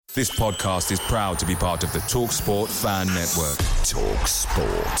This podcast is proud to be part of the TalkSport Fan Network.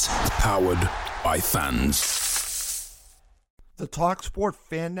 TalkSport. Powered by fans. The TalkSport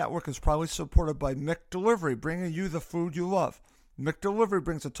Fan Network is proudly supported by McDelivery, bringing you the food you love. McDelivery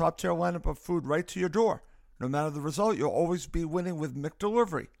brings a top-tier lineup of food right to your door. No matter the result, you'll always be winning with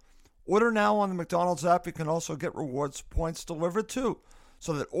McDelivery. Order now on the McDonald's app. You can also get rewards points delivered too,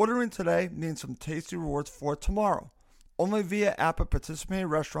 so that ordering today means some tasty rewards for tomorrow. Only via app at participating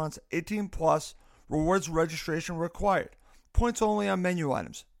restaurants. 18 plus. Rewards registration required. Points only on menu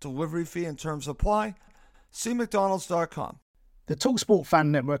items. Delivery fee and terms apply. See McDonald's.com. The TalkSport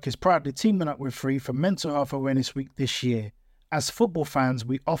Fan Network is proudly teaming up with Free for Mental Health Awareness Week this year. As football fans,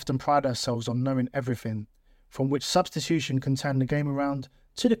 we often pride ourselves on knowing everything, from which substitution can turn the game around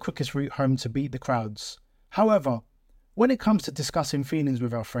to the quickest route home to beat the crowds. However, when it comes to discussing feelings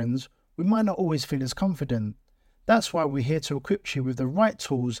with our friends, we might not always feel as confident. That's why we're here to equip you with the right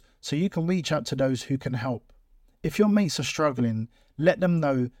tools so you can reach out to those who can help. If your mates are struggling, let them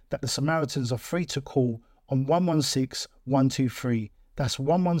know that the Samaritans are free to call on 116 123. That's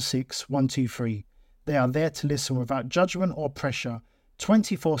 116 123. They are there to listen without judgment or pressure,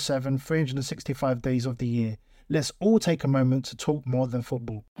 24/7, 365 days of the year. Let's all take a moment to talk more than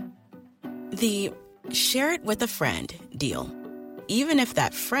football. The share it with a friend deal. Even if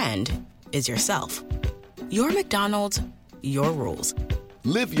that friend is yourself. Your McDonald's, your rules.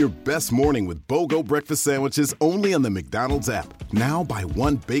 Live your best morning with BOGO breakfast sandwiches only on the McDonald's app. Now buy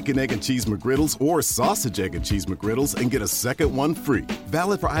one bacon, egg, and cheese McGriddles or sausage, egg, and cheese McGriddles and get a second one free.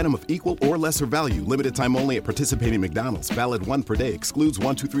 Valid for item of equal or lesser value. Limited time only at participating McDonald's. Valid one per day. Excludes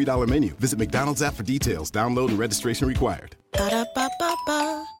 $1, $2, $3 menu. Visit McDonald's app for details. Download and registration required.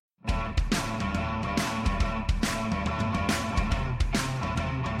 Ba-da-ba-ba-ba.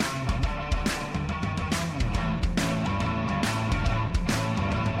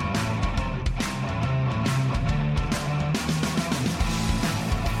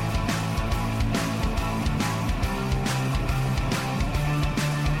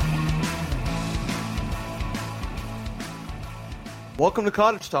 Welcome to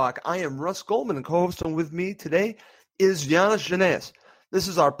Cottage Talk. I am Russ Goldman, and co-hosting with me today is Giannis Janaeus. This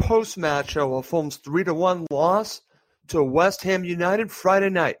is our post-match show of Fulham's 3-1 loss to West Ham United Friday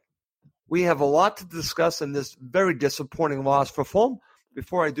night. We have a lot to discuss in this very disappointing loss for Fulham.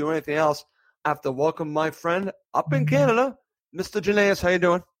 Before I do anything else, I have to welcome my friend up in Canada, Mr. Janaeus. How you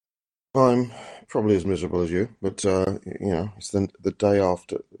doing? I'm probably as miserable as you, but it's the day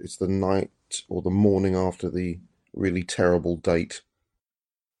after, it's the night or the morning after the really terrible date.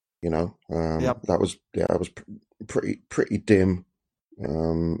 Yep. That was pretty dim,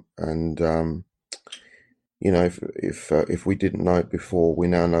 if we didn't know it before, we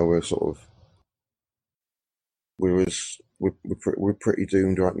now know we're pretty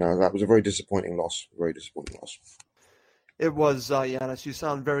doomed right now. That was a very disappointing loss. It was, Giannis. You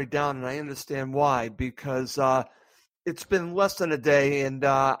sound very down, and I understand why, because it's been less than a day, and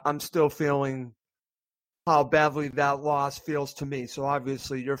I'm still feeling how badly that loss feels to me. So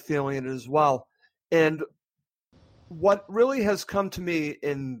obviously you're feeling it as well. And what really has come to me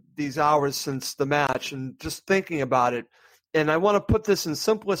in these hours since the match and just thinking about it, and I want to put this in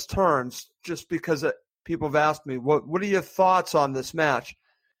simplest terms just because people have asked me, what are your thoughts on this match?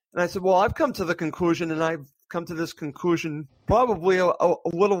 And I said, well, I've come to the conclusion, and I've come to this conclusion probably a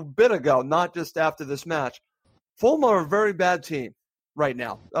little bit ago, not just after this match. Fulham are a very bad team right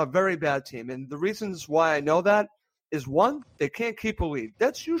now, a very bad team. And the reasons why I know that is, one, they can't keep a lead.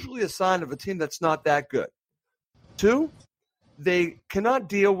 That's usually a sign of a team that's not that good. Two, they cannot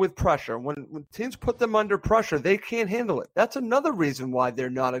deal with pressure. When teams put them under pressure, they can't handle it. That's another reason why they're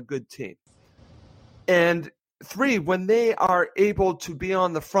not a good team. And three, when they are able to be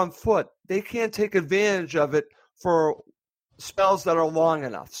on the front foot, they can't take advantage of it for spells that are long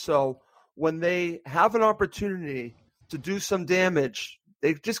enough. So when they have an opportunity to do some damage,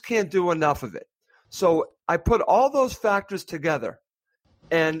 they just can't do enough of it. So I put all those factors together,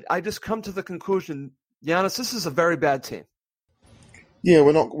 and I just come to the conclusion, Giannis, this is a very bad team. Yeah,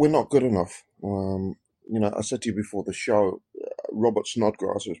 we're not good enough. I said to you before the show, Robert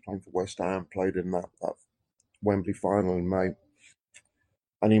Snodgrass, who was playing for West Ham, played in that Wembley final in May,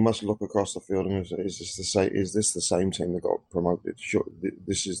 and he must look across the field and say, "Is this the same team that got promoted? Sure,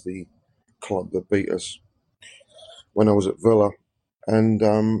 this is the club that beat us when I was at Villa," and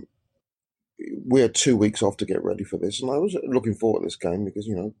we had 2 weeks off to get ready for this, and I was looking forward to this game because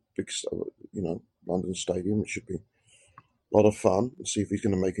London Stadium, it should be a lot of fun. See if he's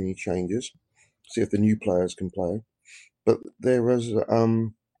going to make any changes, see if the new players can play. But there was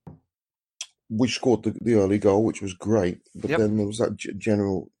we scored the early goal, which was great. But Yep. then there was that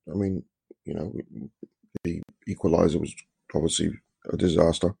general, I mean, the equaliser was obviously a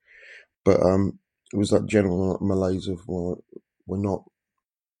disaster. But it was that general malaise of, well, we're not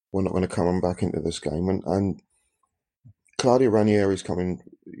going to come back into this game. And Claudio Ranieri's coming,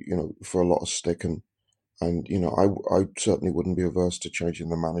 for a lot of stick. And I certainly wouldn't be averse to changing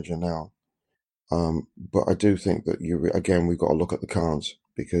the manager now. But I do think that we've got to look at the cards,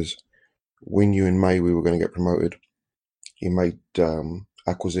 because we knew in May we were going to get promoted. He made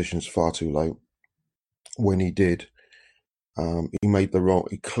acquisitions far too late. When he did, he made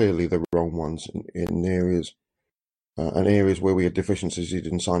clearly the wrong ones in areas, and areas where we had deficiencies. He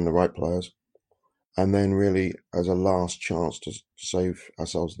didn't sign the right players, and then really as a last chance to save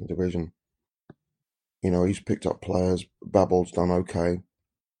ourselves in the division, he's picked up players. Babel's done okay,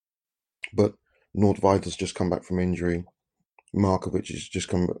 but Nordveider's just come back from injury. Markovic has just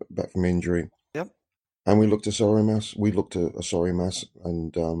come back from injury. Yep. And we looked at a sorry mess,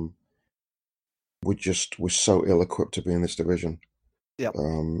 and we're so ill-equipped to be in this division. Yep.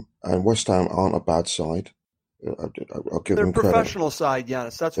 And West Ham aren't a bad side. I'll give them credit. They're professional side,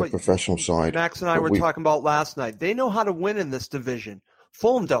 Giannis. That's They're what professional side. Max and I were talking about last night. They know how to win in this division.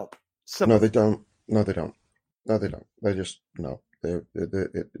 Fulham don't. No, they don't. They just no.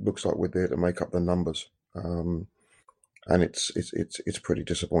 It looks like we're there to make up the numbers, and it's pretty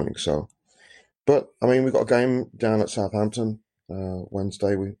disappointing. So, but I mean, we've got a game down at Southampton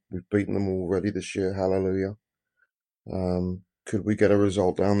Wednesday. We've beaten them already this year. Hallelujah. Could we get a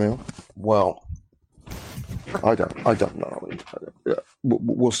result down there? Well, I don't know.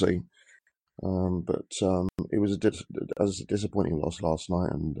 We'll see. But it was a disappointing loss last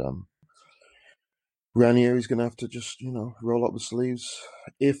night, and Ranieri's going to have to just, roll up the sleeves.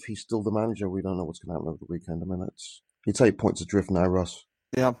 If he's still the manager, we don't know what's going to happen over the weekend. I mean, it's 8 points adrift now, Russ.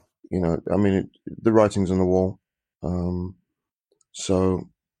 Yeah. I mean, the writing's on the wall. So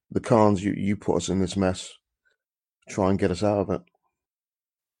the Khans, you put us in this mess. Try and get us out of it.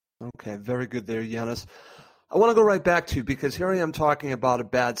 Okay, very good there, Giannis. I want to go right back to you, because here I am talking about a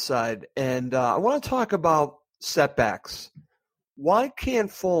bad side, and I want to talk about setbacks. Why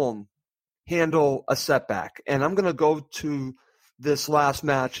can't Fulham handle a setback? And I'm going to go to this last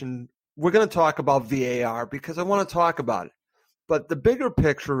match, and we're going to talk about VAR because I want to talk about it. But the bigger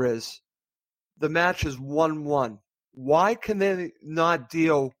picture is the match is 1-1. Why can they not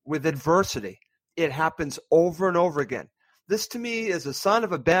deal with adversity? It happens over and over again. This, to me, is a sign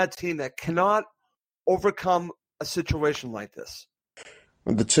of a bad team that cannot overcome a situation like this.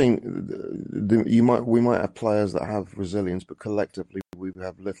 The team, we might have players that have resilience, but collectively we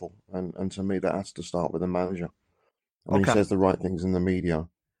have little. And to me, that has to start with the manager. I mean, He says the right things in the media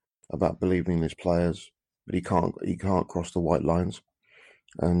about believing in his players, but he can't cross the white lines.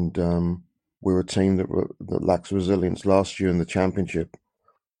 And we're a team that lacks resilience. Last year in the Championship,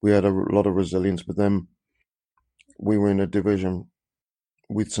 we had a lot of resilience, but then we were in a division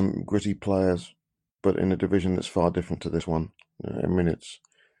with some gritty players, but in a division that's far different to this one. I mean, it's,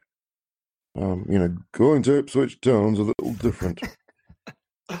 going to Ipswich Town's a little different.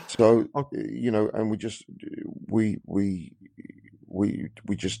 So, and we just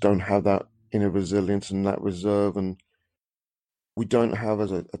don't have that inner resilience and that reserve, and we don't have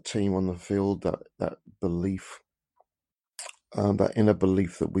as a team on the field that belief, that inner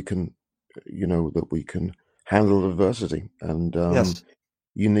belief that we can, that we can handle adversity. And yes.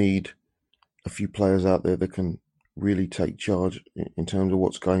 You need a few players out there that can really take charge in terms of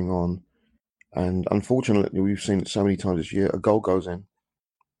what's going on. And unfortunately, we've seen it so many times this year. A goal goes in,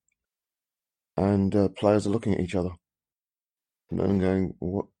 and players are looking at each other and going,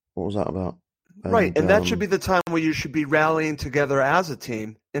 "What was that about?" Right, and that should be the time where you should be rallying together as a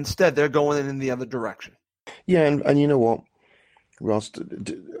team. Instead, they're going in the other direction. Yeah, and you know what, Ross,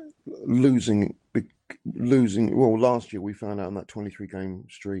 losing. Well, last year we found out in that 23-game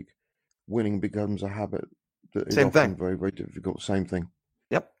streak, winning becomes a habit that is often very, very difficult. Same thing.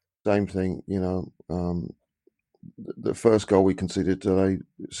 Yep. Same thing. The first goal we conceded today,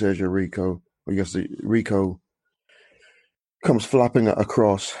 Sergio Rico. I guess Rico comes flapping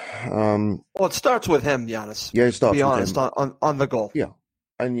across. Well, it starts with him, Giannis. Yeah, it starts. To be with honest, him. On the goal. Yeah,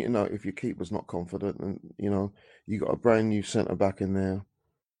 and if your keeper's not confident, and you got a brand new centre back in there.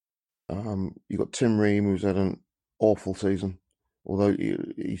 You got Tim Ream, who's had an awful season, although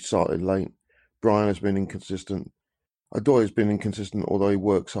he started late. Brian has been inconsistent. Adoy's been inconsistent, although he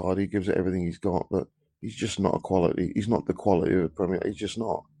works hard. He gives it everything he's got, but he's just not a quality. He's not the quality of the Premier League. He's just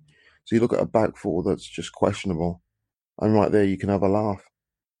not. So you look at a back four that's just questionable, and right there you can have a laugh.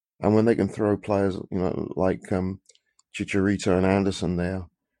 And when they can throw players, like Chicharito and Anderson there,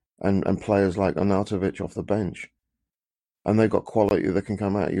 and players like Arnautovic off the bench, and they've got quality that can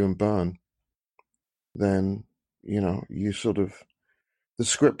come at you and burn, then, you sort of, the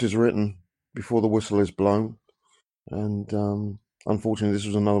script is written before the whistle is blown. And unfortunately, this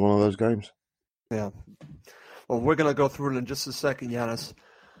was another one of those games. Yeah. Well, we're going to go through it in just a second, Giannis.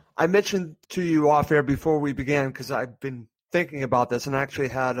 I mentioned to you off air before we began, because I've been thinking about this, and actually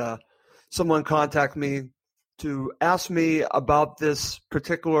had someone contact me to ask me about this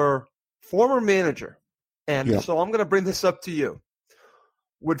particular former manager. And so I'm going to bring this up to you.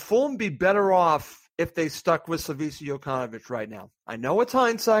 Would Fulham be better off if they stuck with Slavisa Jokanovic right now? I know it's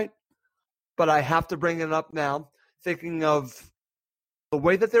hindsight, but I have to bring it up now, thinking of the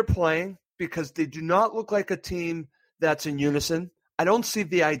way that they're playing, because they do not look like a team that's in unison. I don't see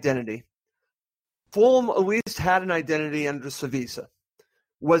the identity. Fulham at least had an identity under Slavisa.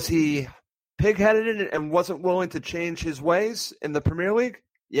 Was he pig-headed and wasn't willing to change his ways in the Premier League?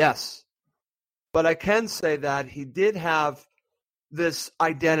 Yes. But I can say that he did have this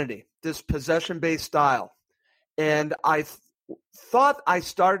identity, this possession-based style. And I thought I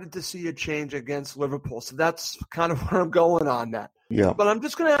started to see a change against Liverpool. So that's kind of where I'm going on that. Yeah. But I'm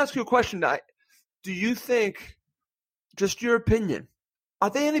just going to ask you a question. Do you think, just your opinion, are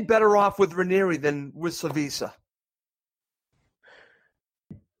they any better off with Ranieri than with Slavisa?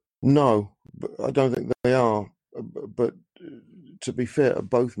 No, I don't think they are. But to be fair to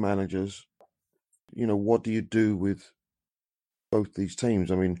both managers, what do you do with both these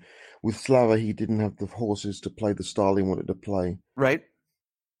teams? I mean, with Slava, he didn't have the horses to play the style he wanted to play. Right.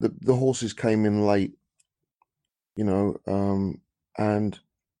 The horses came in late, and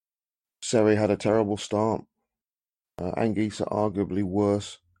Seri had a terrible start. Anguissa arguably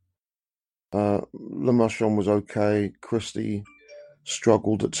worse. Le Marchand was okay. Christie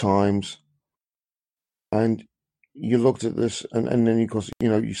struggled at times. And you looked at this, and then, of course,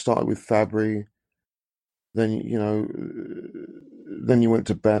 you started with Fabry. Then, then you went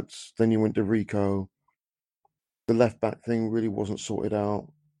to Betts. Then you went to Rico. The left-back thing really wasn't sorted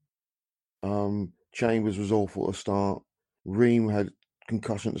out. Chambers was awful to start. Ream had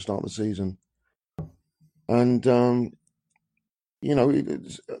concussion to start the season. And,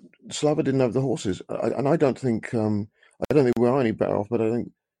 Slava didn't have the horses. And I don't think we're any better off, but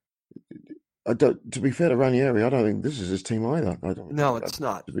to be fair to Ranieri, I don't think this is his team either. No, it's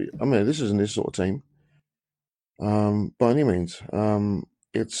not. This isn't his sort of team. By any means.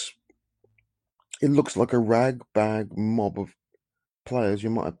 It looks like a rag-bag mob of players you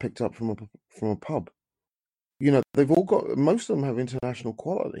might have picked up from a pub. They've all got, most of them have international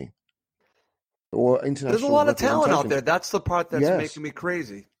quality. Or international. There's a lot of talent out there. That's the part that's making me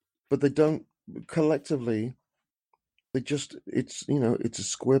crazy. But they don't, collectively, it's a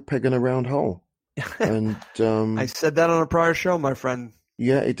square peg in a round hole. And I said that on a prior show, my friend.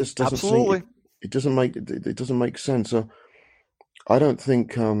 Yeah, it just doesn't Absolutely. It doesn't make sense. So I don't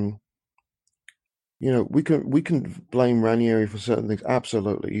think we can blame Ranieri for certain things.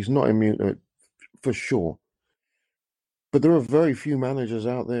 Absolutely, he's not immune to it, for sure. But there are very few managers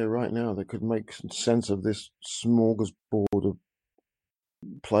out there right now that could make sense of this smorgasbord of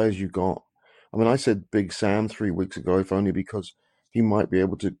players you got. I mean, I said Big Sam 3 weeks ago, if only because he might be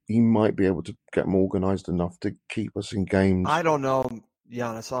able to get them organised enough to keep us in games. I don't know,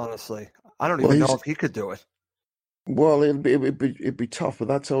 Giannis, honestly. I don't even know if he could do it. Well, it'd be tough, but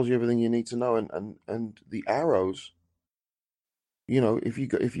that tells you everything you need to know. And the arrows,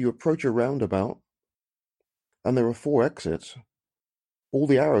 if you approach a roundabout and there are 4 exits, all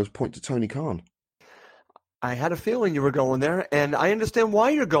the arrows point to Tony Khan. I had a feeling you were going there, and I understand why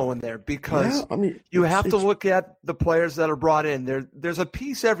you're going there, because you have to look at the players that are brought in. There's a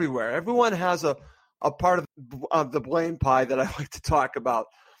piece everywhere. Everyone has a part of the blame pie that I like to talk about.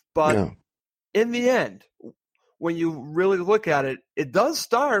 But in the end, when you really look at it, it does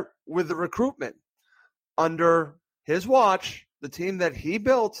start with the recruitment. Under his watch, the team that he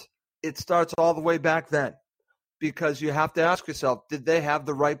built, it starts all the way back then, because you have to ask yourself, did they have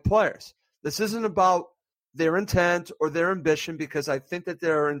the right players? This isn't about their intent or their ambition, because I think that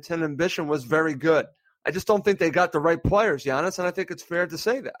their intent and ambition was very good. I just don't think they got the right players, Giannis, and I think it's fair to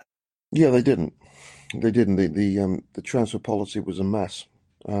say that. Yeah, they didn't. The transfer policy was a mess.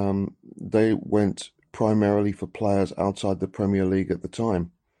 They went primarily for players outside the Premier League at the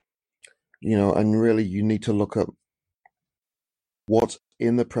time. And really you need to look at what's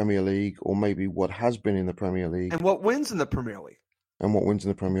in the Premier League, or maybe what has been in the Premier League. And what wins in the Premier League.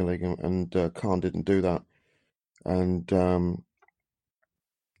 And Khan didn't do that. And,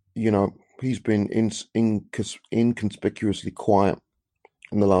 he's been inconspicuously quiet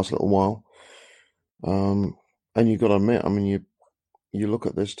in the last little while. And you've got to admit, you look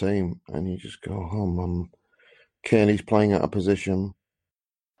at this team and you just go, oh, Kearney's playing out of position.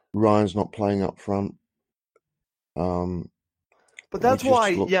 Ryan's not playing up front. But that's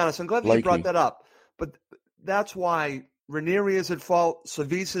why, Giannis, I'm glad that you brought that up. But that's why Ranieri is at fault,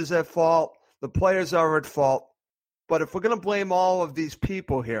 Savisa is at fault, the players are at fault. But if we're going to blame all of these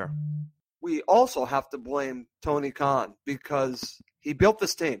people here, we also have to blame Tony Khan because he built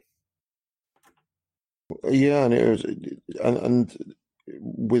this team. Yeah, and it was, and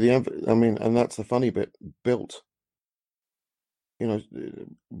with the, I mean, and that's the funny bit. Built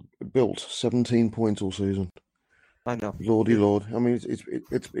 17 points all season. I know, Lordy Lord. I mean,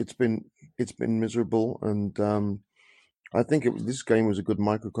 it's been miserable, and I think this game was a good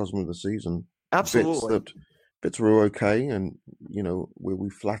microcosm of the season. Absolutely, bits were okay, and we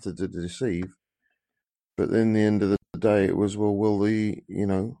flattered to deceive, but in the end of the day, it was will the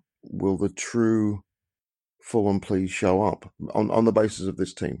true Fulham please show up on the basis of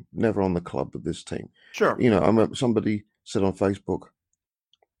this team, never on the club, but this team. Sure. I remember somebody said on Facebook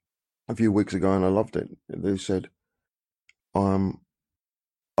a few weeks ago, and I loved it. They said,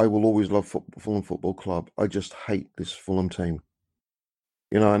 I will always love Fulham Football Club. I just hate this Fulham team.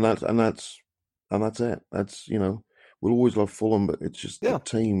 And that's it. That's we'll always love Fulham, but it's just the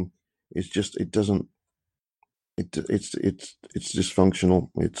team is just it's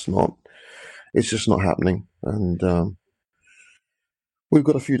dysfunctional. It's just not happening. And we've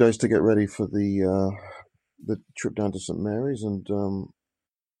got a few days to get ready for the trip down to St Mary's, and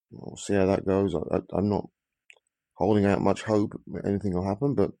we'll see how that goes. I'm not holding out much hope anything will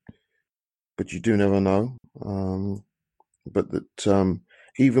happen, but you do never know. But that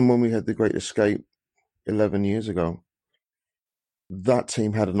even when we had the Great Escape 11 years ago, that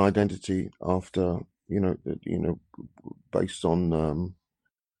team had an identity after based on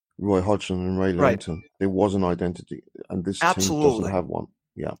Roy Hodgson and Ray Langton. Right. There was an identity, and this team doesn't have one.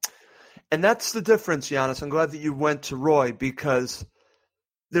 Yeah. And that's the difference, Giannis. I'm glad that you went to Roy, because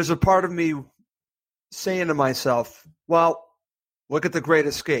there's a part of me saying to myself, well, look at the Great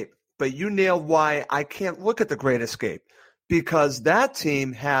Escape. But you nailed why I can't look at the Great Escape, because that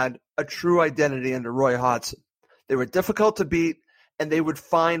team had a true identity under Roy Hodgson. They were difficult to beat, and they would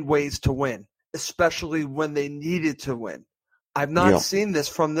find ways to win, especially when they needed to win. I've not seen this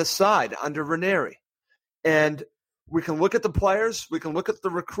from this side under Ranieri. And we can look at the players, we can look at the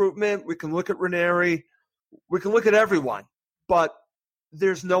recruitment, we can look at Ranieri, we can look at everyone, but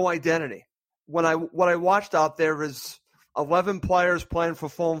there's no identity. What I watched out there is 11 players playing for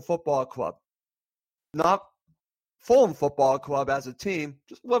Fulham Football Club. Not Fulham Football Club as a team,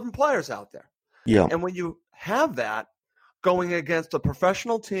 just 11 players out there. Yeah. And when you have that going against a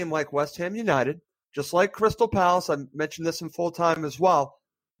professional team like West Ham United, just like Crystal Palace, I mentioned this in full time as well,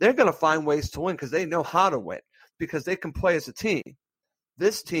 they're going to find ways to win because they know how to win, because they can play as a team.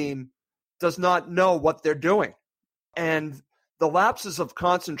 This team does not know what they're doing. And the lapses of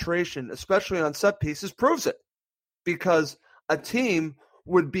concentration, especially on set pieces, proves it. Because a team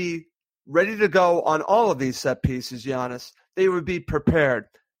would be ready to go on all of these set pieces, Giannis. They would be prepared.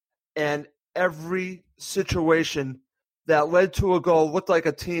 And every situation that led to a goal looked like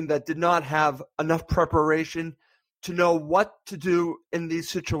a team that did not have enough preparation to know what to do in these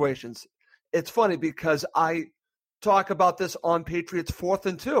situations. It's funny because I talk about this on Patriots 4th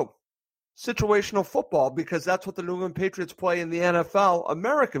and 2. Situational football, because that's what the New England Patriots play in the NFL,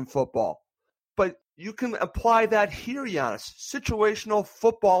 American football. But you can apply that here, Giannis. Situational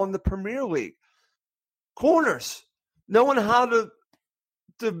football in the Premier League. Corners, knowing how to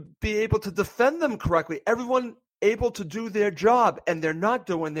be able to defend them correctly. Everyone able to do their job, and they're not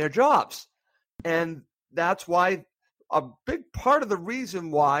doing their jobs. And that's why a big part of the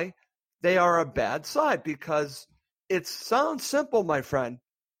reason why they are a bad side, because it sounds simple, my friend.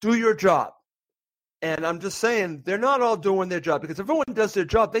 Do your job. And I'm just saying, they're not all doing their job, because if everyone does their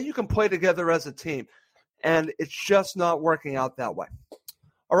job, then you can play together as a team. And it's just not working out that way.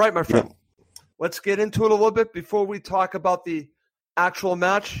 All right, my friend. Let's get into it a little bit before we talk about the actual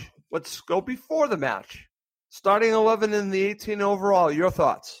match. Let's go before the match. Starting 11 in the 18 overall, your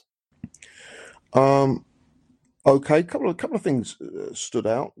thoughts? Okay, couple of things stood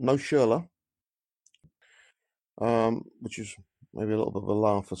out. No Schürrle, which is maybe a little bit of a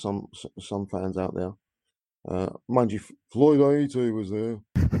laugh for some fans out there. Mind you, Floyd Ayité was there.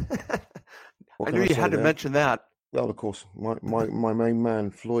 I knew you had to mention that. Well, of course, my main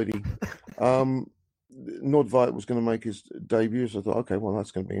man, Floydie. Nordveit was going to make his debut, so I thought, okay, well,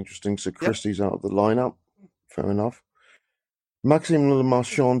 that's going to be interesting. So Christie's out of the lineup. Fair enough. Maxime Le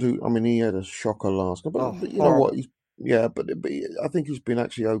Marchand, he had a shocker last night. But you know what? But I think he's been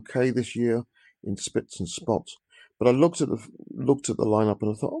actually okay this year in spits and spots. But I looked at the lineup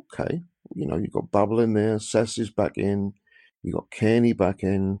and I thought, okay, you've got Babel in there, Sess is back in, you got Kearney back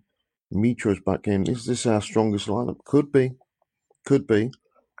in, Mitro's back in. Is this our strongest lineup? Could be.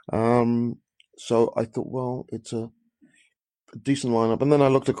 So I thought, well, it's a decent lineup. And then I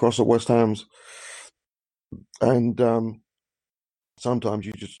looked across at West Ham's, and sometimes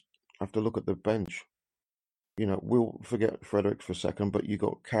you just have to look at the bench. We'll forget Fredericks for a second, but you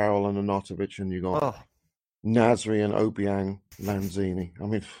got Carroll and Arnautovic, and you got Nasri and Obiang Lanzini. I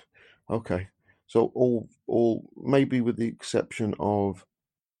mean, okay. So all maybe with the exception of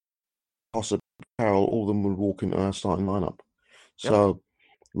possibly Carroll, all of them would walk into our starting lineup. So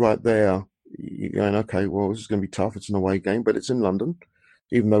right there, you're going, okay, well, this is going to be tough. It's an away game, but it's in London,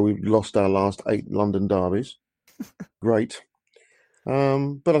 even though we've lost our last 8 London derbies. Great. But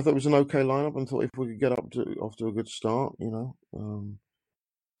I thought it was an okay lineup, and thought if we could get off to a good start,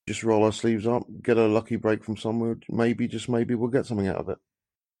 just roll our sleeves up, get a lucky break from somewhere, maybe, just maybe, we'll get something out of it.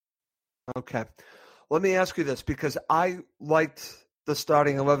 Okay. Let me ask you this, because I liked the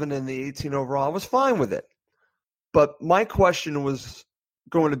starting 11 and the 18 overall. I was fine with it. But my question was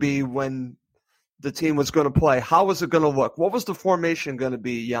going to be, when the team was going to play, how was it going to look? What was the formation going to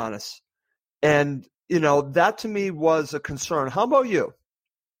be, Giannis? And, that to me was a concern. How about you?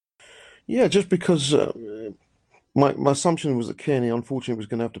 Yeah, just because my assumption was that Kearney, unfortunately, was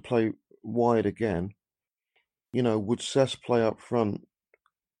going to have to play wide again. Would Sess play up front?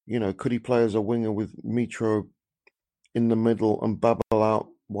 Could he play as a winger with Mitro in the middle and Babel out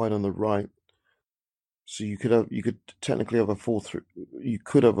wide on the right? So you could technically have a 4-3. You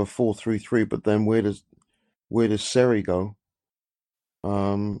could have a 4-3-3, but then where does Seri go?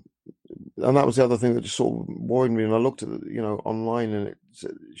 And that was the other thing that just sort of worried me. And I looked at online, and it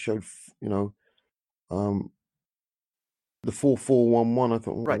showed the 4-4-1-1. I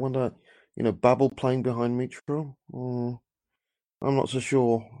thought, I wonder, Babel playing behind Mitro. I'm not so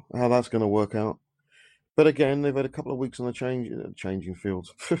sure how that's going to work out. But again, they've had a couple of weeks on the changing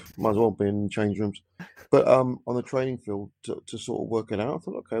fields. Might as well be in change rooms. But on the training field to sort of work it out. I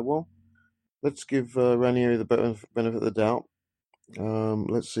thought, okay, well, let's give Ranieri the benefit of the doubt.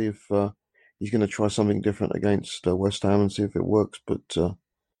 Let's see if he's going to try something different against West Ham and see if it works. But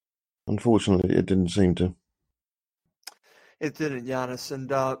unfortunately, it didn't seem to. It didn't, Giannis.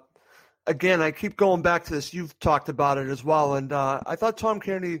 And again, I keep going back to this. You've talked about it as well. And I thought Tom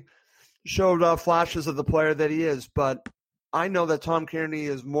Kearney showed flashes of the player that he is. But I know that Tom Kearney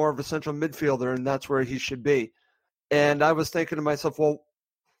is more of a central midfielder, and that's where he should be. And I was thinking to myself, well,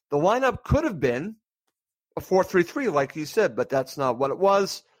 the lineup could have been a 4-3-3, like you said, but that's not what it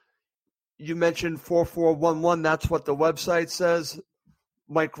was. You mentioned 4-4-1-1. That's what the website says.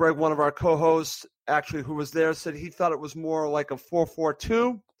 Mike Gregg, one of our co-hosts, actually, who was there, said he thought it was more like a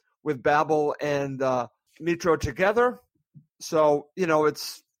 4-4-2 with Babel and Mitro together. So,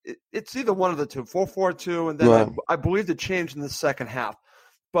 it's either one of the two, 4-4-2, and then I believe it changed in the second half.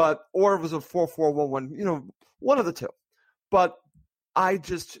 Or it was a 4-4-1-1, one of the two. But I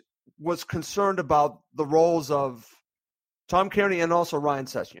just was concerned about the roles of Tom Kearney and also Ryan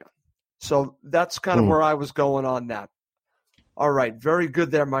Sessegnon. So that's kind of where I was going on that. All right, very good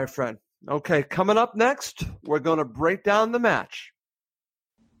there, my friend. Okay, coming up next, we're going to break down the match.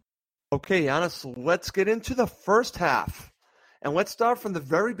 Okay, Giannis, let's get into the first half. And let's start from the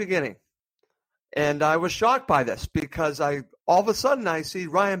very beginning. And I was shocked by this because all of a sudden I see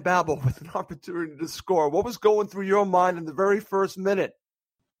Ryan Babel with an opportunity to score. What was going through your mind in the very first minute?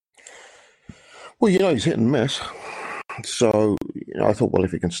 Well, he's hit and miss. So, I thought, well,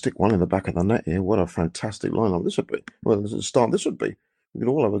 if he can stick one in the back of the net here, what a fantastic lineup this would be. Well, as a start, this would be. We could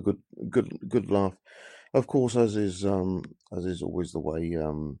all have a good laugh. Of course, as is always the way.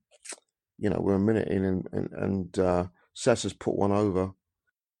 We're a minute in, and Sess has put one over.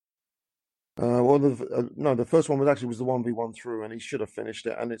 The first one was the 1v1 through, and he should have finished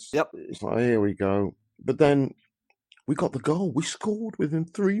it. And it's like, here we go. But then we got the goal. We scored within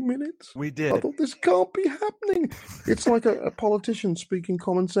 3 minutes. We did. I thought, this can't be happening. It's like a politician speaking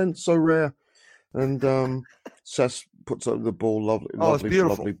common sense, so rare. And Sess puts up the ball,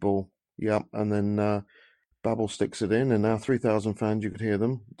 lovely ball. Yeah, and then Babel sticks it in, and now 3,000 fans, you could hear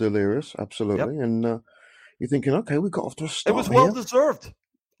them, delirious, absolutely. Yep. And you're thinking, okay, we got off to a start. It was well deserved,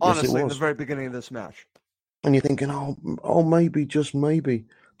 honestly, in the very beginning of this match. And you're thinking, oh, maybe, just maybe,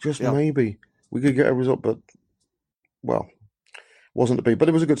 maybe we could get a result, but well, wasn't to be. But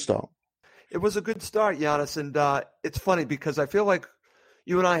it was a good start. It was a good start, Giannis, and it's funny because I feel like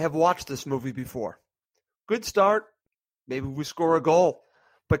you and I have watched this movie before. Good start, maybe we score a goal,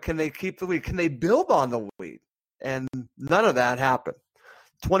 but can they keep the lead? Can they build on the lead? And none of that happened.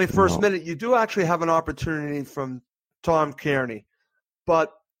 21st minute, you do actually have an opportunity from Tom Kearney.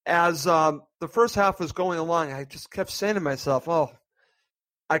 But as the first half was going along, I just kept saying to myself,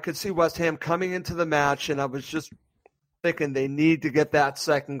 I could see West Ham coming into the match, and I was just thinking they need to get that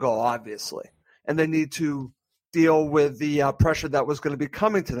second goal, obviously. And they need to deal with the pressure that was going to be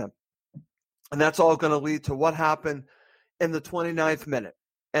coming to them. And that's all going to lead to what happened in the 29th minute.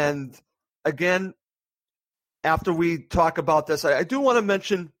 And again, after we talk about this, I do want to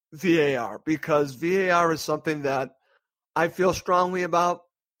mention VAR, because VAR is something that I feel strongly about.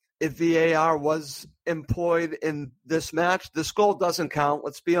 If VAR was employed in this match, this goal doesn't count.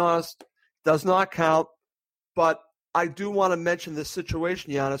 Let's be honest, does not count. But I do want to mention this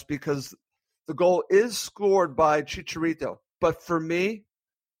situation, Giannis, because the goal is scored by Chicharito. But for me,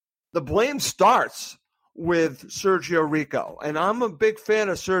 the blame starts with Sergio Rico. And I'm a big fan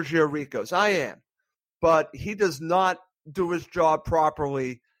of Sergio Rico's. I am. But he does not do his job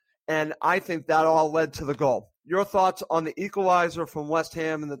properly. And I think that all led to the goal. Your thoughts on the equalizer from West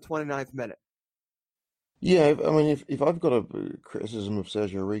Ham in the 29th minute? Yeah, I mean, if I've got a criticism of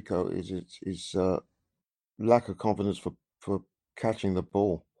Sergio Rico, is his lack of confidence for catching the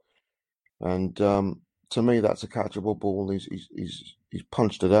ball. And to me, that's a catchable ball. He's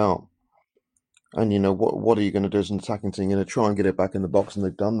punched it out. And, what are you going to do as an attacking team? You're going to try and get it back in the box, and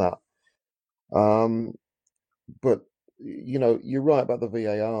they've done that. But, you're right about the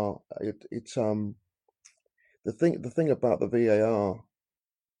VAR. It's the thing about the VAR,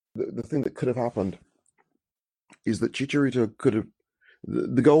 the thing that could have happened is that Chicharito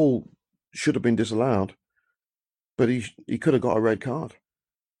the goal should have been disallowed, but he could have got a red card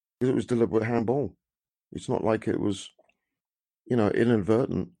because it was deliberate handball. It's not like it was,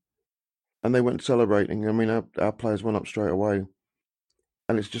 inadvertent. And they went celebrating. I mean, our players went up straight away.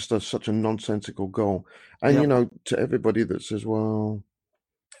 And it's just such a nonsensical goal. And, to everybody that says, well,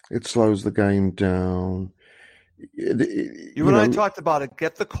 it slows the game down. You and I talked about it.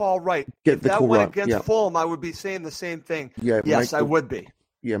 Get the call right. If that went against Fulham, I would be saying the same thing. Yeah, yes, I would be.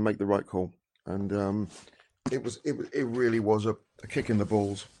 Yeah, make the right call. And it really was a kick in the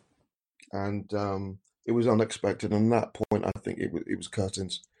balls. And it was unexpected. And at that point, I think it was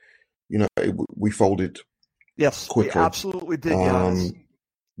curtains. We folded. Yes, quickly. We absolutely did. Yes.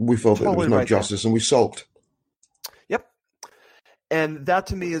 We felt that there was no justice, and we sulked. Yep. And that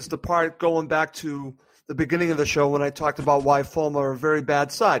to me is the part going back to the beginning of the show when I talked about why Fulham are a very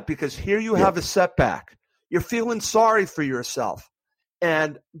bad side, because here you have a setback. You're feeling sorry for yourself.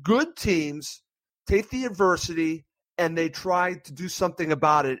 And good teams take the adversity and they try to do something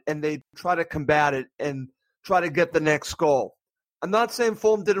about it, and they try to combat it and try to get the next goal. I'm not saying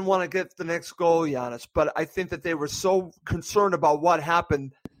Fulham didn't want to get the next goal, Giannis, but I think that they were so concerned about what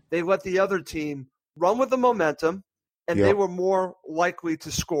happened, they let the other team run with the momentum, and they were more likely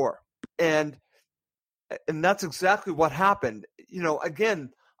to score. And that's exactly what happened. Again,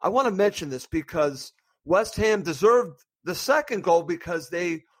 I want to mention this because West Ham deserved the second goal because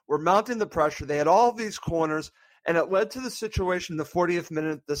they were mounting the pressure. They had all these corners, and it led to the situation in the 40th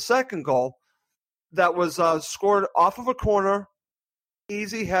minute, the second goal that was scored off of a corner,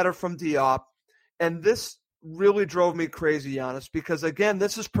 easy header from Diop. And this really drove me crazy, Giannis, because, again,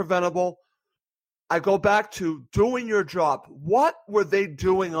 this is preventable. I go back to doing your job. What were they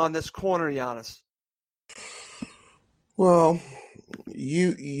doing on this corner, Giannis? Well,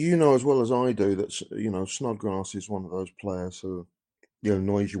 you know as well as I do that, Snodgrass is one of those players who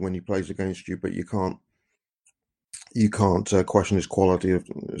annoys you when he plays against you, but you can't question his quality of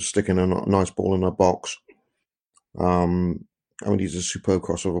sticking a nice ball in a box. I mean, he's a superb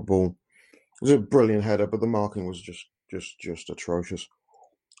crossover ball. It was a brilliant header, but the marking was just atrocious.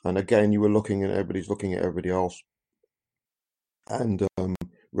 And again, everybody's looking at everybody else. And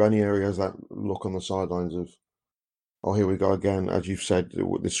Ranieri has that look on the sidelines of, oh, here we go again. As you've said,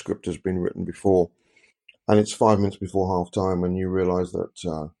 the script has been written before. And it's 5 minutes before half time, and you realise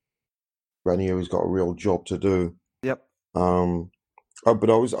that Ranieri's got a real job to do. Yep. But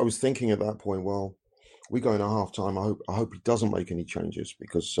I was thinking at that point, well, we go in at half time. I hope he doesn't make any changes,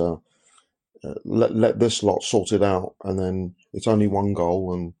 because let this lot sort it out, and then it's only one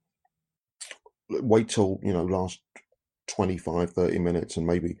goal, and wait till last 25, 30 minutes and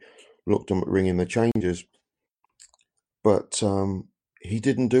maybe look to ring in the changes. But he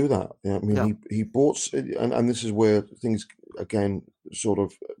didn't do that. I mean, he bought, and this is where things again sort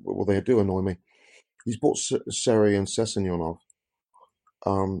of, well, they do annoy me. He's bought Seri and Sessegnon off.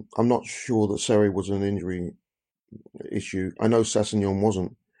 I'm not sure that Seri was an injury issue. I know Sessegnon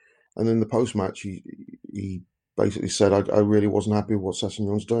wasn't. And in the post-match, he basically said, I really wasn't happy with what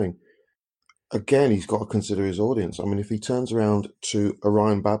Sessegnon's doing. Again, he's got to consider his audience. I mean, if he turns around to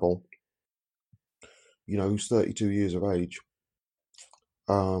Orion Babel who's 32 years of age,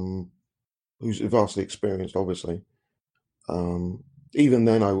 who's vastly experienced, obviously. Even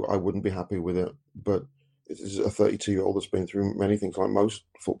then, I wouldn't be happy with it. But this is a 32-year-old that's been through many things, like most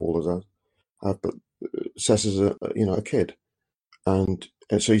footballers have. But Cesc is a kid, and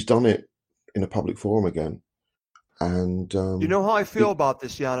so he's done it in a public forum again. And you know how I feel about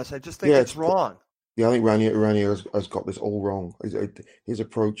this, Giannis? I just think it's wrong. Yeah, I think Ranier has got this all wrong. His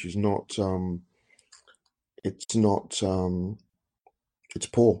approach is not. It's not. It's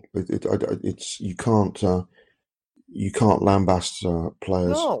poor. It's you can't lambast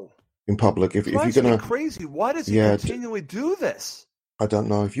players in public. If you're gonna crazy, why does he continually do this? I don't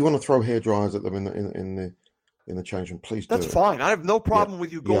know. If you want to throw hair dryers at them in the change room, please do. That's fine. I have no problem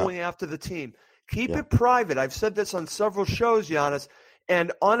with you going after the team. Keep it private. I've said this on several shows, Giannis.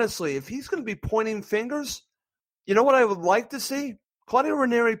 And honestly, if he's going to be pointing fingers, you know what I would like to see? Claudio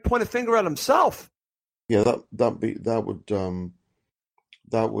Ranieri point a finger at himself. Yeah, that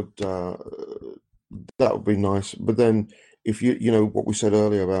would be nice. But then, if what we said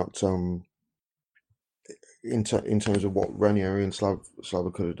earlier about in terms of what Ranieri and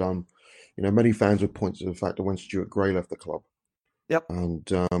Slava could have done, many fans would point to the fact that when Stuart Gray left the club. Yep. And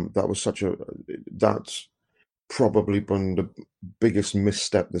that's probably been the biggest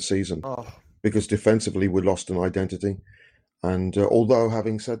misstep this season, because defensively we lost an identity. And although,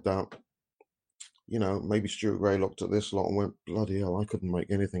 having said that, maybe Stuart Gray looked at this lot and went, bloody hell, I couldn't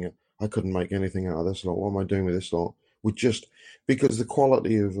make anything out of this lot. What am I doing with this lot? Because the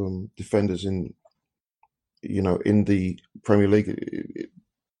quality of defenders in the Premier League, it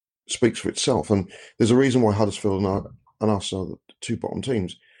speaks for itself. And there's a reason why Huddersfield and us are the two bottom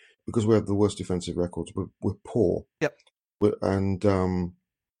teams, because we have the worst defensive records. We're poor. Yep. And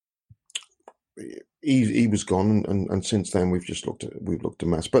he was gone, and since then we've looked a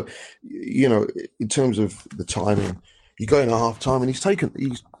mess. But in terms of the timing, you go in at half time and he's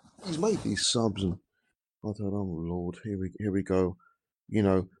made these subs, and I thought, oh Lord, here we go.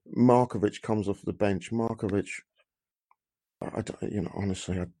 Markovic comes off the bench. Markovic, I don't,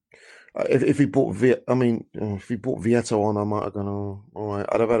 honestly, if he brought Vieto on, I might have gone, oh, all right.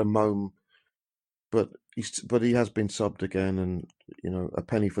 I'd have had a moan, but he has been subbed again, and a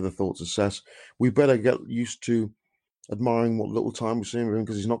penny for the thoughts of Cesc. We better get used to admiring what little time we're seeing with him,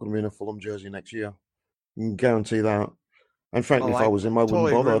 because he's not going to be in a Fulham jersey next year. You can guarantee that. And frankly, if I was him, I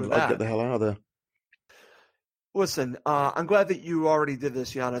wouldn't bother. I'd get the hell out of there. Listen, I'm glad that you already did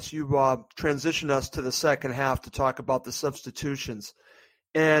this, Giannis. You transitioned us to the second half to talk about the substitutions.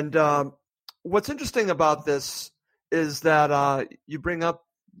 And what's interesting about this is that you bring up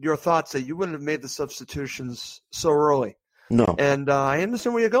your thoughts that you wouldn't have made the substitutions so early. No. And I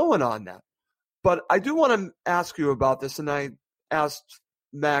understand where you're going on that. But I do want to ask you about this, and I asked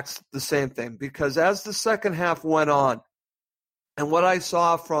Max the same thing, because as the second half went on, and what I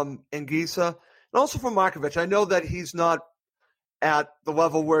saw from Anguissa, and also from Markovic, I know that he's not at the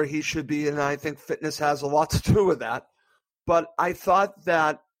level where he should be, and I think fitness has a lot to do with that. But I thought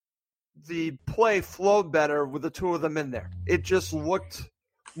that the play flowed better with the two of them in there. It just looked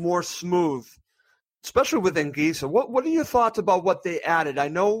more smooth, especially with Anguissa. What are your thoughts about what they added? I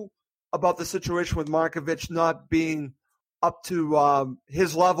know about the situation with Markovic not being up to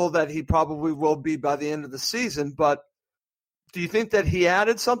his level that he probably will be by the end of the season, but do you think that he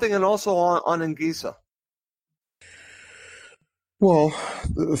added something, and also on Anguissa? Well,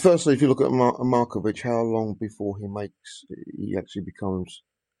 firstly, if you look at Markovic, how long before he actually becomes,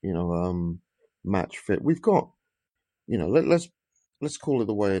 match fit? We've got, let's call it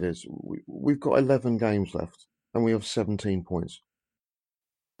the way it is. We've got 11 games left, and we have 17 points.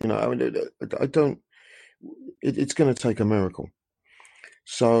 It's going to take a miracle.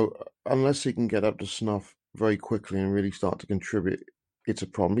 So unless he can get up to snuff very quickly and really start to contribute, it's a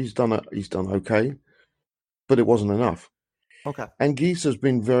problem. He's done okay, but it wasn't enough. Okay. And Geese has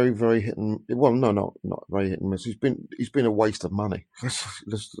been very, very hit and not very hit and miss. He's been a waste of money.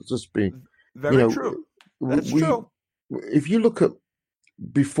 Let's be very true. That's true. If you look at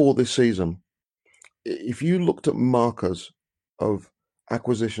before this season, if you looked at markers of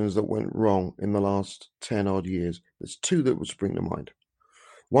acquisitions that went wrong in the last 10 odd years, there's two that would spring to mind.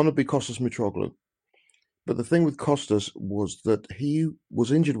 One would be Kostas Mitroglou. But the thing with Kostas was that he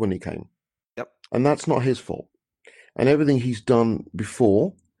was injured when he came. Yep. And that's not his fault. And everything he's done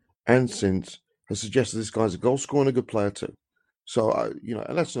before and since has suggested this guy's a goal scorer and a good player too. So,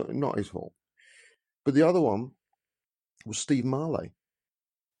 and that's not his fault. But the other one was Steve Marley.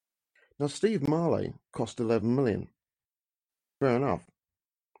 Now, Steve Marley cost 11 million. Fair enough.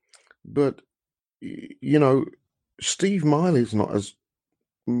 But, Steve Marley's not as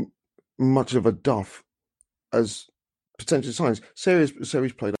much of a duff as potential signs.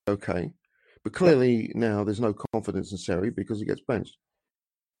 Seri's played okay, but clearly now there's no confidence in Seri because he gets benched.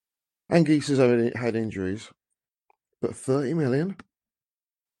 Anguisse has had injuries, but 30 million?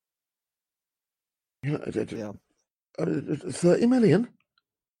 You know, 30 million?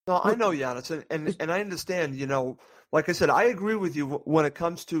 No, I know, Giannis, and I understand, like I said, I agree with you when it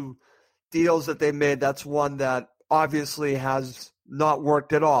comes to deals that they made. That's one that obviously has not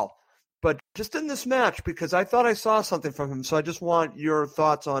worked at all. But just in this match, because I thought I saw something from him, so I just want your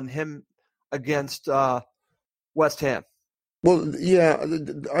thoughts on him against West Ham. Well, yeah,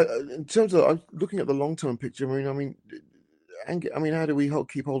 in terms of looking at the long-term picture, I mean, how do we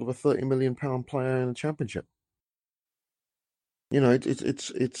keep hold of a £30 million player in the Championship?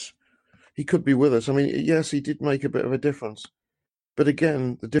 It's he could be with us. I mean, yes, he did make a bit of a difference, but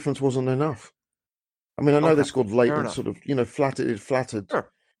again, the difference wasn't enough. I mean, I know they scored late and sort of,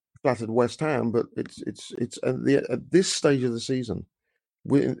 flattered West Ham, but it's at this stage of the season,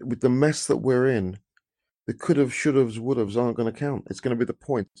 with the mess that we're in, the could-have, should-haves, would-haves aren't going to count. It's going to be the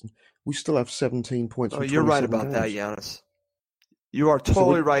points. We still have 17 points. Oh, you're right about that, Giannis. You are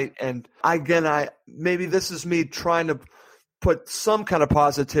totally right. And again, maybe this is me trying to put some kind of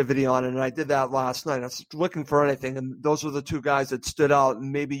positivity on it, and I did that last night. I was looking for anything, and those were the two guys that stood out,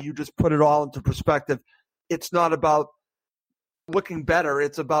 and maybe you just put it all into perspective. It's not about looking better.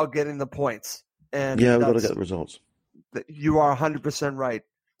 It's about getting the points. And yeah, we've got to get the results. You are 100% right.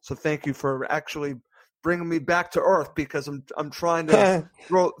 So thank you for actually bringing me back to earth, because I'm trying to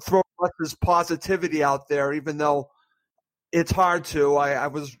throw this positivity out there, even though it's hard to. I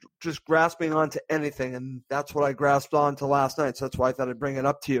was just grasping onto anything, and that's what I grasped onto last night. So that's why I thought I'd bring it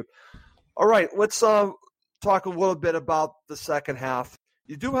up to you. All right, let's talk a little bit about the second half.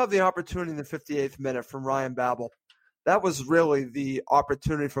 You do have the opportunity in the 58th minute from Ryan Babel. That was really the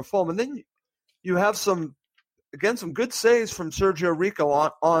opportunity for Fulham. And then you have some good saves from Sergio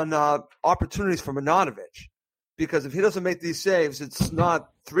Rico on opportunities from Ivanovic. Because if he doesn't make these saves, it's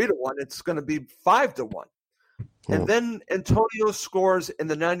not 3-1, it's going to be 5-1. And then Antonio scores in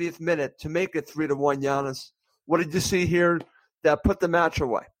the 90th minute to make it 3-1, Giannis. What did you see here that put the match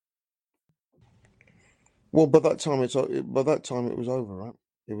away? Well, by that time it was over, right?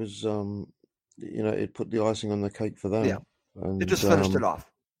 It was, it put the icing on the cake for them. Yeah, and it just finished it off.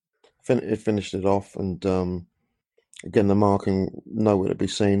 It finished it off, and again, the marking nowhere to be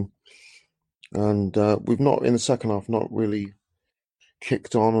seen. And we've not, in the second half, not really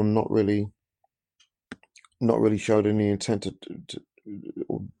kicked on and not really showed any intent to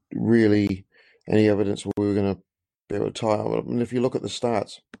really any evidence we were going to be able to tie up. I mean, if you look at the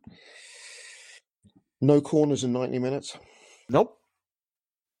stats, no corners in 90 minutes. Nope.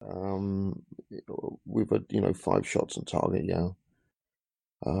 We've had 5 shots on target. Yeah.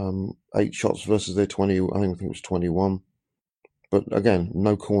 8 shots versus their 20. I think it was 21. But again,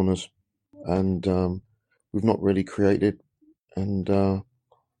 no corners, and we've not really created. And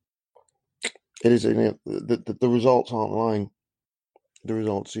it is the results aren't lying. The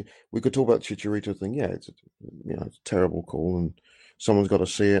results. We could talk about Chicharito thing. Yeah, it's a terrible call, and someone's got to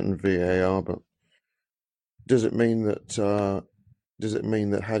see it in VAR. But does it mean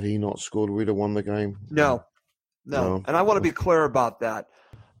that had he not scored, we'd have won the game? No. And I want to be clear about that,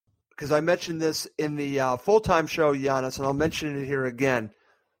 because I mentioned this in the full-time show, Giannis, and I'll mention it here again.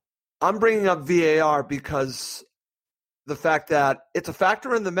 I'm bringing up VAR because the fact that it's a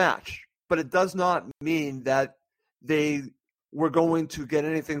factor in the match, but it does not mean that they were going to get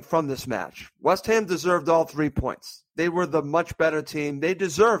anything from this match. West Ham deserved all 3 points. They were the much better team. They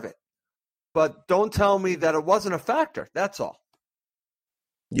deserve it. But don't tell me that it wasn't a factor. That's all.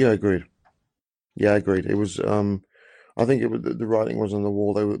 Yeah, agreed. It was. I think it was the writing was on the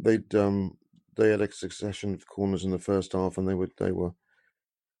wall. They had a succession of corners in the first half, and they were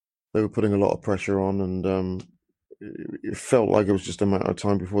putting a lot of pressure on, and it felt like it was just a matter of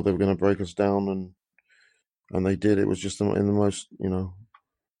time before they were going to break us down, and they did. It was just in the most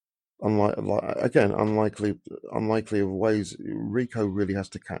unlikely of ways. Rico really has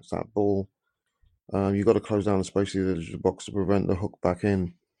to catch that ball. You've got to close down the space of the box to prevent the hook back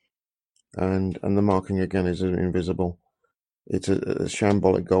in, and the marking again is invisible. It's a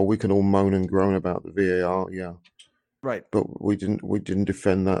shambolic goal. We can all moan and groan about the VAR, yeah, right, but we didn't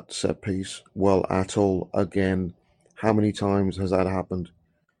defend that set piece well at all. Again, how many times has that happened?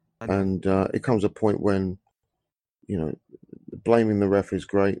 And it comes a point when blaming the ref is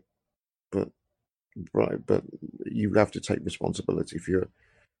great, but you have to take responsibility for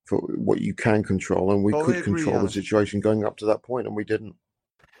what you can control, and we could control the situation going up to that point, and we didn't.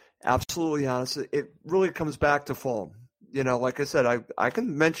 Absolutely, honest. It really comes back to Fulham. Like I said, I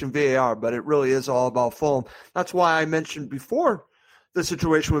can mention VAR, but it really is all about Fulham. That's why I mentioned before the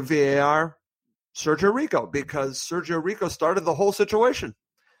situation with VAR, Sergio Rico, because Sergio Rico started the whole situation.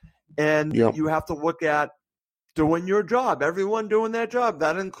 And you have to look at doing your job, everyone doing their job.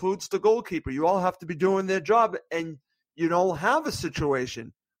 That includes the goalkeeper. You all have to be doing their job, and you don't have a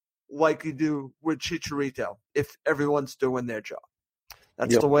situation like you do with Chicharito if everyone's doing their job.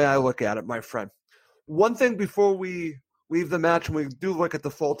 That's the way I look at it, my friend. One thing before we leave the match and we do look at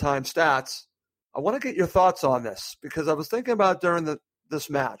the full-time stats, I want to get your thoughts on this because I was thinking about during this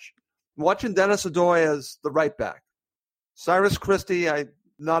match. I'm watching Dennis Odoi as the right back. Cyrus Christie, I'm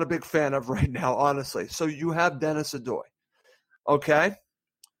not a big fan of right now, honestly. So you have Dennis Odoi. Okay?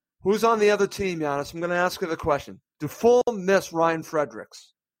 Who's on the other team, Giannis? I'm going to ask you the question. Do Fulham miss Ryan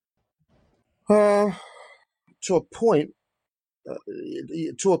Fredericks? To a point.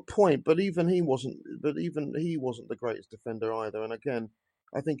 But even he wasn't the greatest defender either. And again,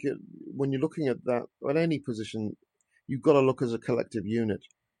 I think when you're looking at that at any position, you've got to look as a collective unit.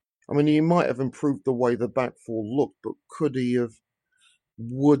 I mean, he might have improved the way the back four looked, but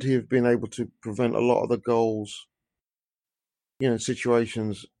would he have been able to prevent a lot of the goals,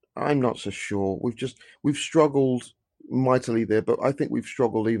 situations? I'm not so sure. We've struggled mightily there, but I think we've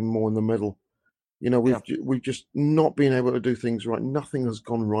struggled even more in the middle. We've just not been able to do things right. Nothing has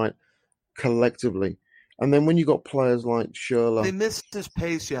gone right collectively. And then when you got players like Schürrle, they missed his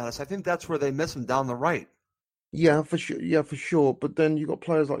pace, Giannis. I think that's where they miss him down the right. Yeah, for sure. Yeah, for sure. But then you got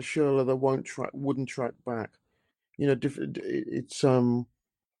players like Schürrle that wouldn't track back. It's going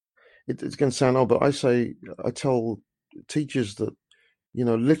to sound odd, but I tell teachers that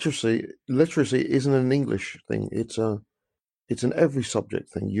literacy isn't an English thing. It's an every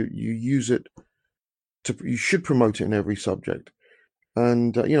subject thing. You use it. You should promote it in every subject,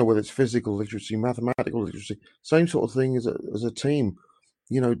 and whether it's physical literacy, mathematical literacy, same sort of thing as a team.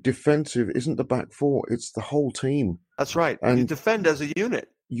 Defensive isn't the back four; it's the whole team. That's right. And you defend as a unit.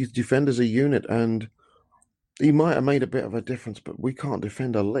 You defend as a unit, and he might have made a bit of a difference, but we can't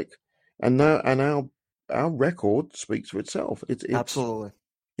defend a lick. And our record speaks for itself. It's absolutely.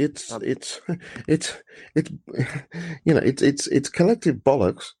 It's collective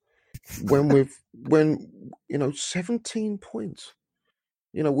bollocks. When 17 points,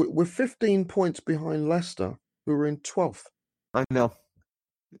 we're 15 points behind Leicester, who are in 12th. I know.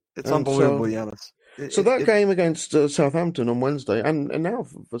 It's unbelievable, Giannis. So that game against Southampton on Wednesday, and now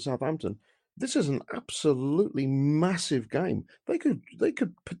for Southampton, this is an absolutely massive game. They could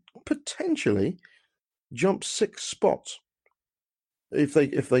potentially jump 6 spots if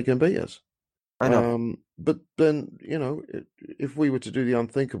they can beat us. I know. But then, if we were to do the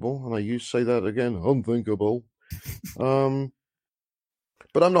unthinkable, and I used to say that again, unthinkable. But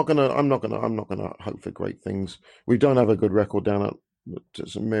I'm not gonna hope for great things. We don't have a good record down at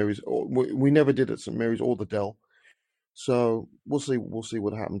St Mary's. We never did at St Mary's or the Dell. So we'll see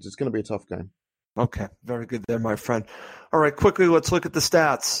what happens. It's going to be a tough game. Okay, very good there, my friend. All right, quickly, let's look at the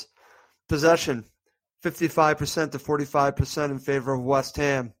stats. Possession, 55% to 45% in favor of West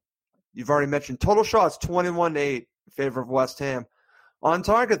Ham. You've already mentioned total shots, 21-8 in favor of West Ham. On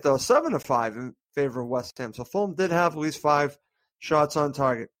target, though, 7-5 in favor of West Ham. So Fulham did have at least 5 shots on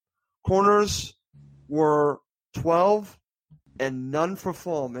target. Corners were 12 and none for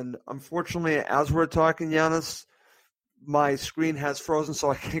Fulham. And unfortunately, as we're talking, Giannis, my screen has frozen,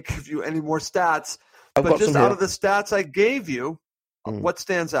 so I can't give you any more stats. But just out of the stats I gave you, what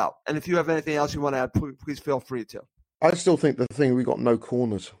stands out? And if you have anything else you want to add, please feel free to. I still think the thing we got no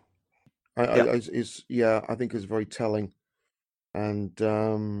corners. I think is very telling. And,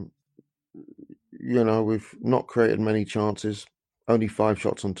 we've not created many chances, only 5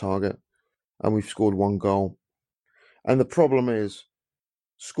 shots on target, and we've scored 1 goal. And the problem is,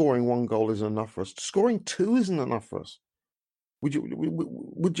 scoring 1 goal isn't enough for us. Scoring 2 isn't enough for us. We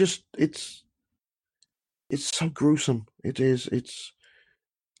it's so gruesome. It is. It's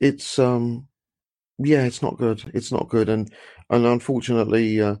not good. It's not good. And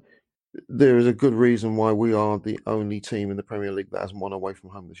unfortunately, there is a good reason why we are the only team in the Premier League that hasn't won away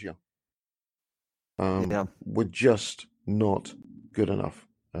from home this year. We're just not good enough.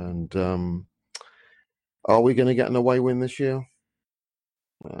 And are we going to get an away win this year?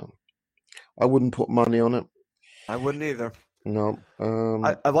 I wouldn't put money on it. I wouldn't either. No.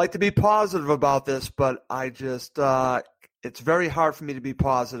 I'd like to be positive about this, but I just it's very hard for me to be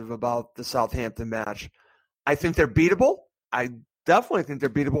positive about the Southampton match. I think they're beatable. I definitely think they're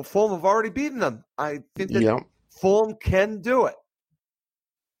beatable. Fulham have already beaten them. I think that Fulham can do it.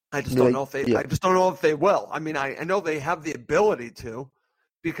 I just don't know if they. I just don't know if they will. I mean, I know they have the ability to,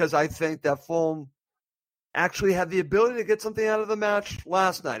 because I think that Fulham actually had the ability to get something out of the match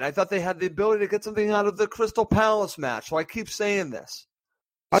last night. I thought they had the ability to get something out of the Crystal Palace match. So I keep saying this.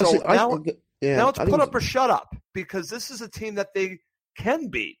 So now it's put up or shut up, because this is a team that they can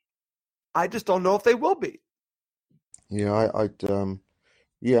beat. I just don't know if they will beat. Yeah,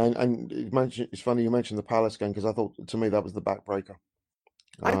 and it's funny you mentioned the Palace game, because I thought, to me, that was the backbreaker.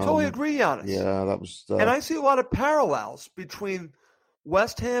 I totally agree, Giannis. Yeah, that was. And I see a lot of parallels between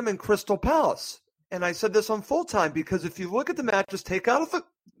West Ham and Crystal Palace. And I said this on Full Time, because if you look at the matches, take out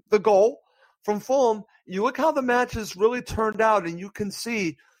the goal from Fulham, you look how the matches really turned out, and you can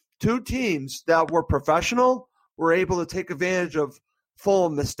see two teams that were professional, were able to take advantage of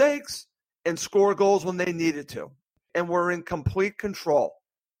Fulham mistakes and score goals when they needed to, and were in complete control.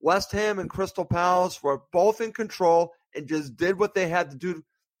 West Ham and Crystal Palace were both in control and just did what they had to do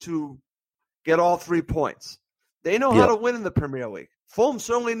to get all 3 points. They know how to win in the Premier League. Fulham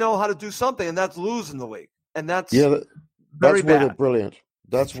certainly know how to do something, and that's lose in the league. And that's that's very where bad. they're brilliant.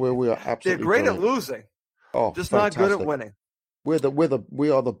 That's where we are absolutely They're great brilliant. at losing. Oh, just fantastic. not good at winning. We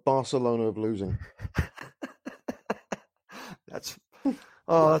are the Barcelona of losing. That's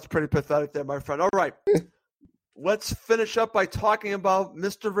pretty pathetic there, my friend. All right. Let's finish up by talking about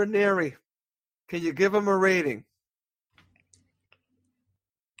Mr. Ranieri. Can you give him a rating?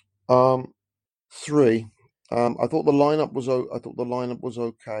 3. I thought the lineup was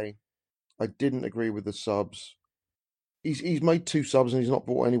okay. I didn't agree with the subs. He's made 2 subs and he's not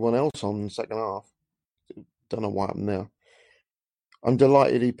brought anyone else on in the second half. Don't know what happened there. I'm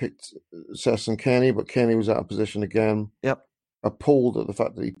delighted he picked Cess and Kenny, but Kenny was out of position again. Yep. Appalled at the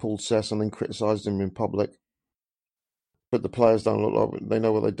fact that he pulled Cess and then criticised him in public. But the players don't look like they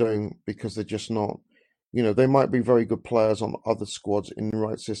know what they're doing, because they're just not. They might be very good players on other squads in the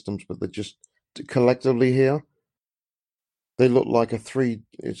right systems, but they're just collectively here. They look like it's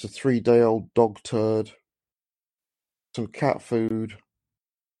a 3-day-old dog turd, some cat food,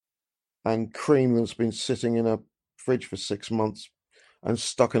 and cream that's been sitting in a fridge for 6 months and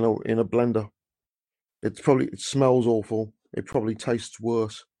stuck in a blender. It smells awful. It probably tastes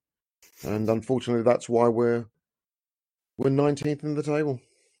worse, and unfortunately, that's why we're 19th in the table.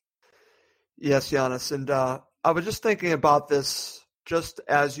 Yes, Giannis, and I was just thinking about this just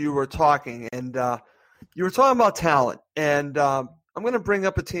as you were talking, and you were talking about talent, and I'm going to bring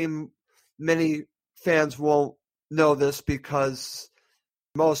up a team many fans won't know this because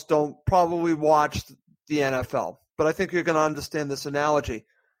most don't probably watch the NFL, but I think you're going to understand this analogy.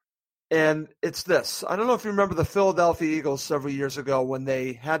 And it's this. I don't know if you remember the Philadelphia Eagles several years ago when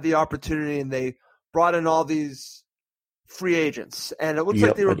they had the opportunity and they brought in all these free agents, and it looks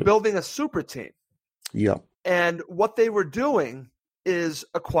like they were building a super team. Yeah. And what they were doing is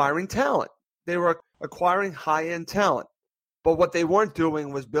acquiring talent. They were acquiring high-end talent. But what they weren't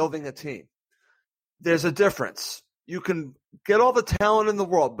doing was building a team. There's a difference. You can get all the talent in the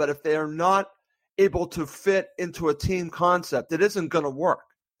world, but if they're not able to fit into a team concept, it isn't going to work.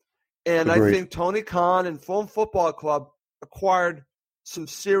 And Agreed. I think Tony Khan and Fulham Football Club acquired some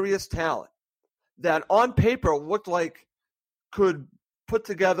serious talent that on paper looked like could put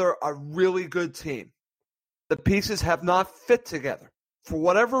together a really good team. The pieces have not fit together for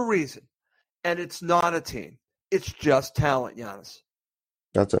whatever reason, and it's not a team. It's just talent, Giannis.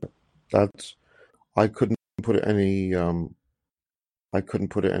 That's it. I couldn't put it any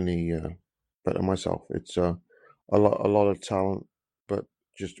better myself. It's a lot of talent, but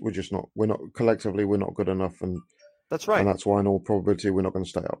we're not collectively, we're not good enough, and that's right. And that's why in all probability we're not going to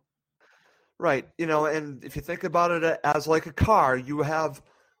stay up. Right. And if you think about it as like a car, you have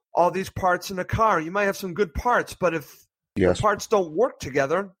all these parts in a car. You might have some good parts, but if the parts don't work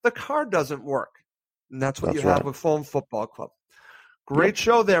together, the car doesn't work. And that's what you have with Fulham Football Club. Great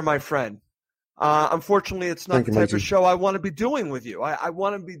show there, my friend. Unfortunately, it's not the type of show I want to be doing with you. I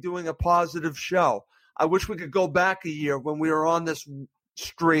want to be doing a positive show. I wish we could go back a year when we were on this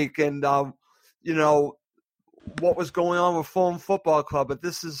streak and, what was going on with Fulham Football Club. But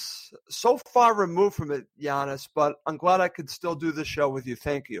this is so far removed from it, Giannis. But I'm glad I could still do this show with you.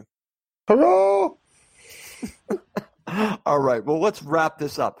 Thank you. Hurrah! All right. Well, let's wrap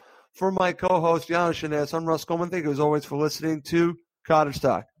this up. For my co-host, Giannis Shinez, I'm Russ Coleman. Thank you, as always, for listening to Cottage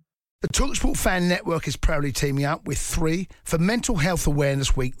Talk. The TalkSport Fan Network is proudly teaming up with 3 for Mental Health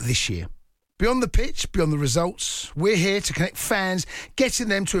Awareness Week this year. Beyond the pitch, beyond the results, we're here to connect fans, getting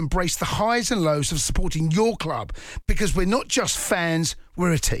them to embrace the highs and lows of supporting your club, because we're not just fans,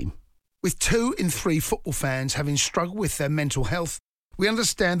 we're a team. With 2 in 3 football fans having struggled with their mental health, we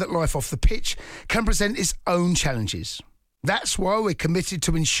understand that life off the pitch can present its own challenges. That's why we're committed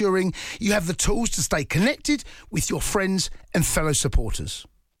to ensuring you have the tools to stay connected with your friends and fellow supporters.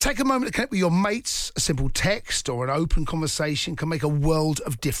 Take a moment to connect with your mates. A simple text or an open conversation can make a world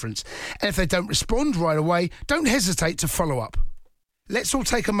of difference. And if they don't respond right away, don't hesitate to follow up. Let's all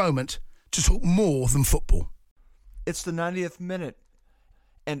take a moment to talk more than football. It's the 90th minute,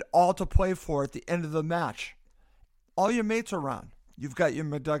 and all to play for at the end of the match. All your mates are around. You've got your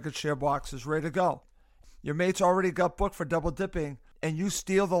McNugget share boxes ready to go. Your mates already got booked for double dipping, and you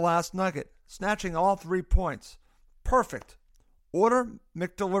steal the last nugget, snatching all 3 points. Perfect. Order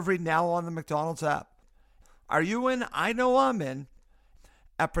McDelivery now on the McDonald's app. Are you in? I know I'm in.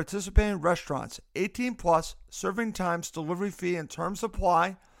 At participating restaurants, 18 plus, serving times, delivery fee, and terms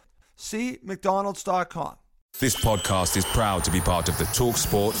apply. See McDonald's.com. This podcast is proud to be part of the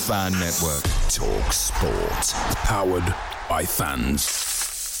TalkSport Fan Network. TalkSport. Powered by fans.